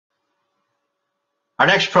Our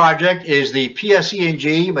next project is the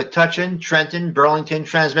PSEG Metuchen Trenton Burlington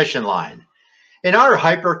transmission line. In our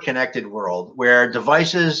hyper-connected world, where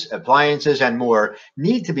devices, appliances, and more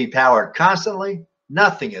need to be powered constantly,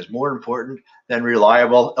 nothing is more important than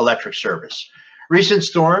reliable electric service. Recent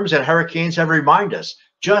storms and hurricanes have reminded us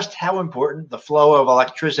just how important the flow of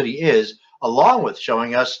electricity is, along with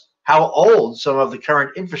showing us how old some of the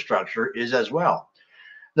current infrastructure is as well.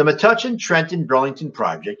 The Metuchen Trenton Burlington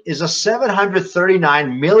project is a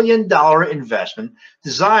 $739 million investment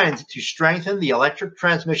designed to strengthen the electric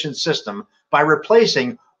transmission system by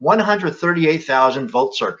replacing 138,000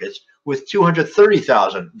 volt circuits with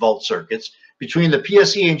 230,000 volt circuits between the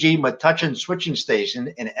PSEG Metuchen switching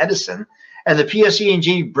station in Edison and the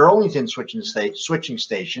PSEG Burlington switching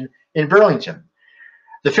station in Burlington.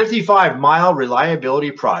 The 55-mile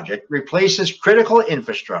reliability project replaces critical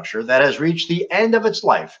infrastructure that has reached the end of its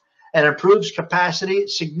life and improves capacity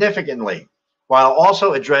significantly, while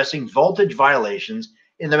also addressing voltage violations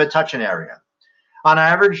in the Metuchen area. On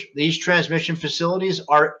average, these transmission facilities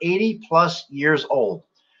are 80-plus years old.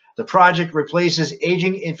 The project replaces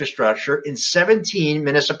aging infrastructure in 17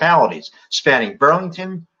 municipalities, spanning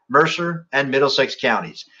Burlington, Mercer, and Middlesex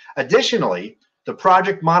counties. Additionally, the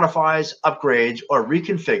project modifies, upgrades, or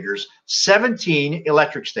reconfigures 17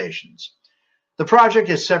 electric stations. The project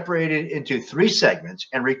is separated into 3 segments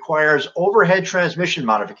and requires overhead transmission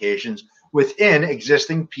modifications within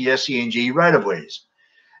existing PSEG right-of-ways.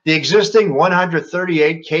 The existing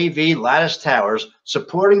 138 kV lattice towers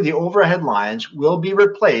supporting the overhead lines will be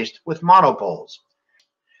replaced with monopoles.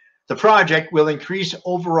 The project will increase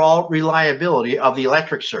overall reliability of the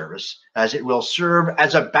electric service, as it will serve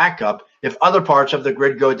as a backup if other parts of the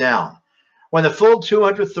grid go down. When the full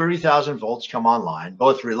 230,000 volts come online,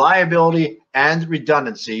 both reliability and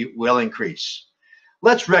redundancy will increase.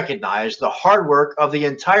 Let's recognize the hard work of the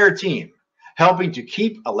entire team, helping to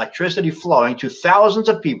keep electricity flowing to thousands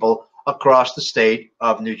of people across the state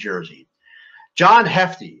of New Jersey. John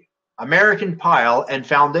Hefty, American Pile and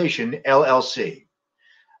Foundation, LLC.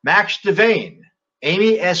 Max Devane,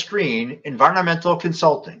 Amy S. Green, Environmental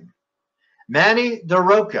Consulting. Manny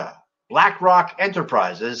DeRoca, BlackRock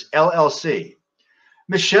Enterprises, LLC.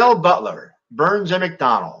 Michelle Butler, Burns &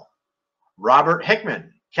 McDonnell. Robert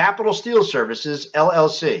Hickman, Capital Steel Services,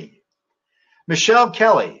 LLC. Michelle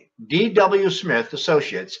Kelly, D.W. Smith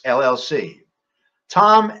Associates, LLC.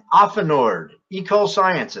 Tom Offenord, Eco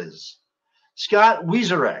Sciences. Scott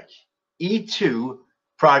Wieserek, E2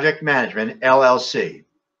 Project Management, LLC.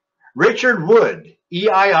 Richard Wood,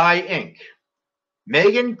 EII, Inc.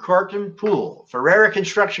 Megan Corton Poole, Ferreira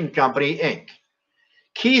Construction Company, Inc.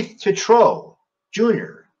 Keith Tetreault,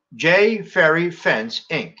 Jr., J. Ferry Fence,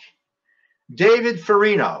 Inc. David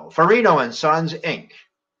Farino, Farino & Sons, Inc.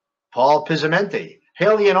 Paul Pizzamenti,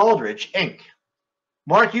 Haley & Aldrich, Inc.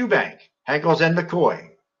 Mark Eubank, Henkels &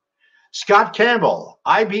 McCoy. Scott Campbell,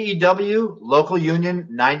 IBEW, Local Union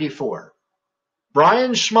 94.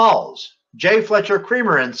 Brian Schmalz, J. Fletcher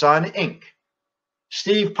Creamer & Son, Inc.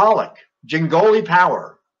 Steve Pollock, Jingoli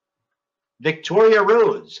Power. Victoria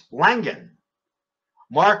Rhodes, Langen.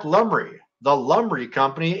 Mark Lumry, The Lumry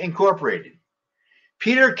Company, Incorporated.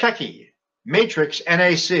 Peter Kecke, Matrix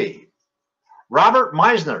NAC. Robert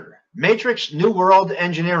Meisner, Matrix New World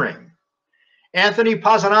Engineering. Anthony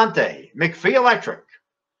Pasanante, McPhee Electric.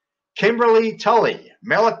 Kimberly Tully,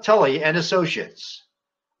 Melick Tully and Associates.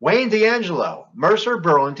 Wayne D'Angelo, Mercer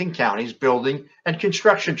Burlington County's Building and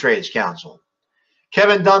Construction Trades Council.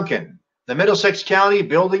 Kevin Duncan, the Middlesex County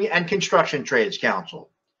Building and Construction Trades Council.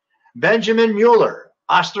 Benjamin Mueller,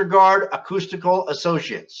 Ostergaard Acoustical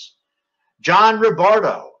Associates. John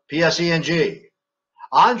Ribardo, PSEG.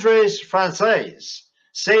 Andres Frances,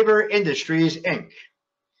 Sabre Industries, Inc.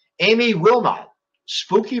 Amy Wilmot,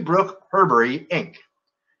 Spooky Brook Herbery, Inc.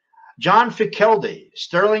 John Fickeldy,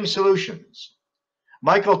 Sterling Solutions.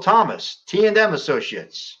 Michael Thomas, T&M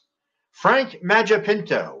Associates. Frank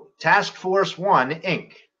Maggiapinto, Task Force One,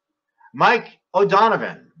 Inc. Mike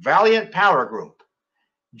O'Donovan, Valiant Power Group.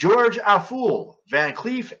 George Aful, Van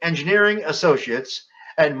Cleef Engineering Associates.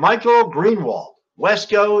 And Michael Greenwald,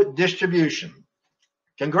 Wesco Distribution.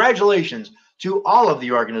 Congratulations to all of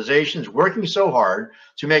the organizations working so hard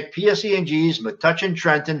to make PSEG's Metuchen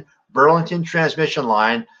Trenton Burlington transmission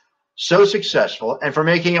line so successful, and for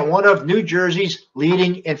making it one of New Jersey's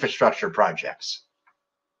leading infrastructure projects.